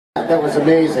That was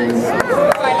amazing.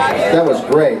 That was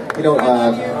great. You know,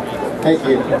 thank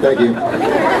you.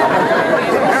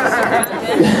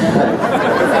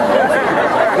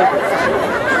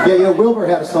 Yeah, you know, Wilbur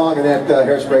had a song in that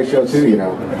Hairspray show too, you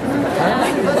know. Not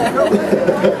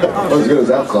as good as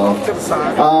that song.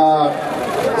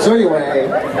 So anyway,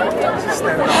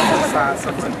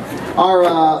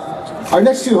 our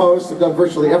next two hosts have done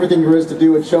virtually everything there is to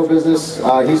do in show business.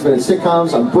 He's been in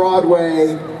sitcoms on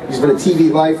Broadway. He's been a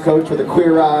TV life coach with a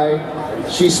queer eye.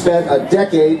 She spent a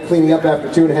decade cleaning up after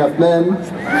 2.5 Men.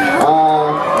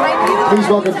 Please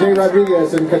welcome Jay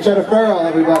Rodriguez and Conchetta Farrell,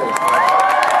 everybody.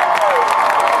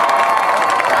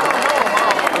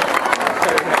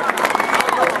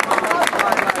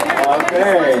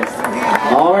 Okay.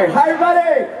 All right. Hi, everybody.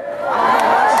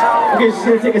 Okay, just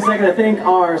going to take a second to thank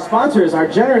our sponsors. Our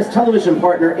generous television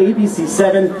partner,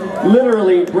 ABC7,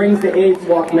 literally brings the AIDS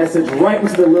Walk message right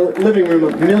into the living room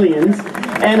of millions.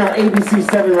 And our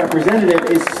ABC7 representative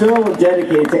is so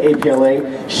dedicated to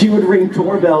APLA, she would ring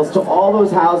doorbells to all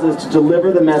those houses to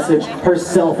deliver the message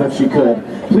herself if she could.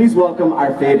 Please welcome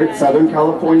our favorite Southern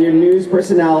California news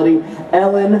personality,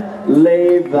 Ellen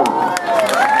Leyva.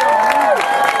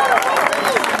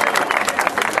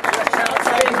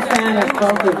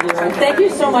 Both of you. And thank you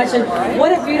so much. And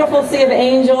what a beautiful sea of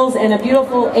angels and a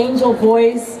beautiful angel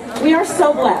voice. We are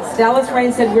so blessed. Dallas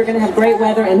Rain said we're going to have great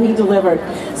weather, and he delivered.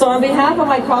 So on behalf of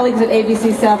my colleagues at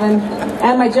ABC7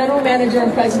 and my general manager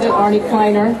and president, Arnie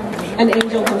Kleiner, and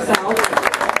Angel himself,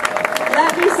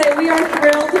 let me say we are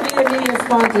thrilled to be the media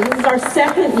sponsor. This is our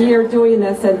second year doing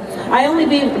this, and I only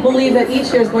believe that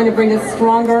each year is going to bring us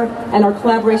stronger, and our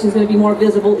collaboration is going to be more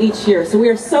visible each year. So we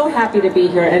are so happy to be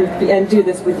here and do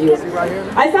this with you.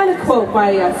 I found a quote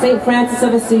by St. Francis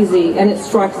of Assisi, and it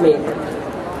struck me.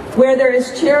 Where there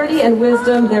is charity and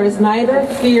wisdom, there is neither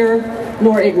fear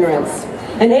nor ignorance.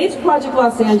 And AIDS Project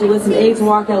Los Angeles and AIDS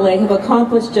Walk LA have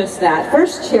accomplished just that.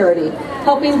 First, charity,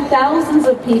 helping thousands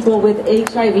of people with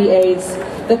HIV/AIDS.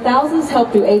 The thousands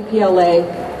helped through APLA,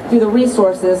 through the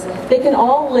resources. They can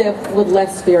all live with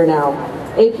less fear now.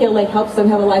 APLA helps them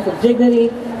have a life of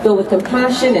dignity, filled with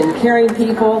compassion and caring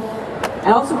people,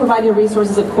 and also providing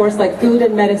resources, of course, like food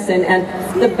and medicine, and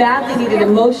the badly needed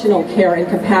emotional care and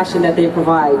compassion that they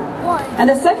provide. And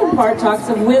the second part talks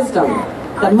of wisdom.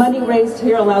 The money raised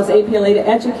here allows APLA to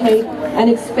educate and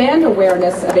expand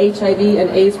awareness of HIV and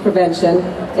AIDS prevention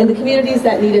in the communities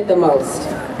that need it the most.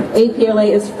 APLA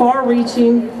is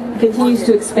far-reaching, continues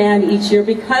to expand each year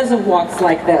because of walks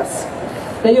like this.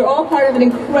 Now, you're all part of an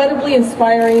incredibly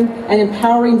inspiring and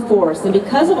empowering force, and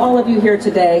because of all of you here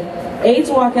today,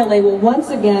 AIDS Walk LA will once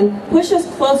again push us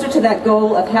closer to that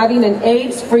goal of having an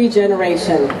AIDS-free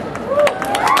generation.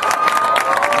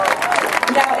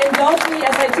 Now, indulge me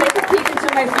as I take a peek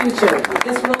into my future,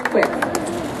 just real quick.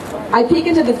 I peek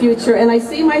into the future and I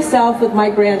see myself with my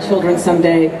grandchildren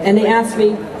someday, and they ask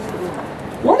me,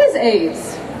 what is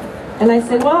AIDS? And I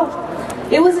say, well,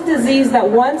 it was a disease that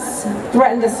once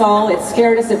threatened us all. It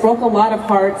scared us, it broke a lot of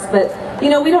hearts, but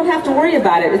you know, we don't have to worry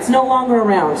about it. It's no longer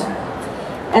around.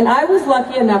 And I was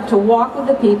lucky enough to walk with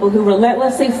the people who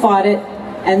relentlessly fought it,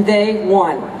 and they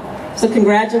won. So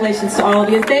congratulations to all of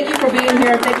you, and thank you for being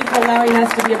here. Thank you for allowing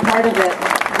us to be a part of it.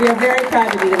 We are very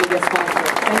proud to be the media sponsor.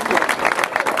 Thank you.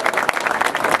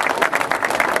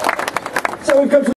 So we've come to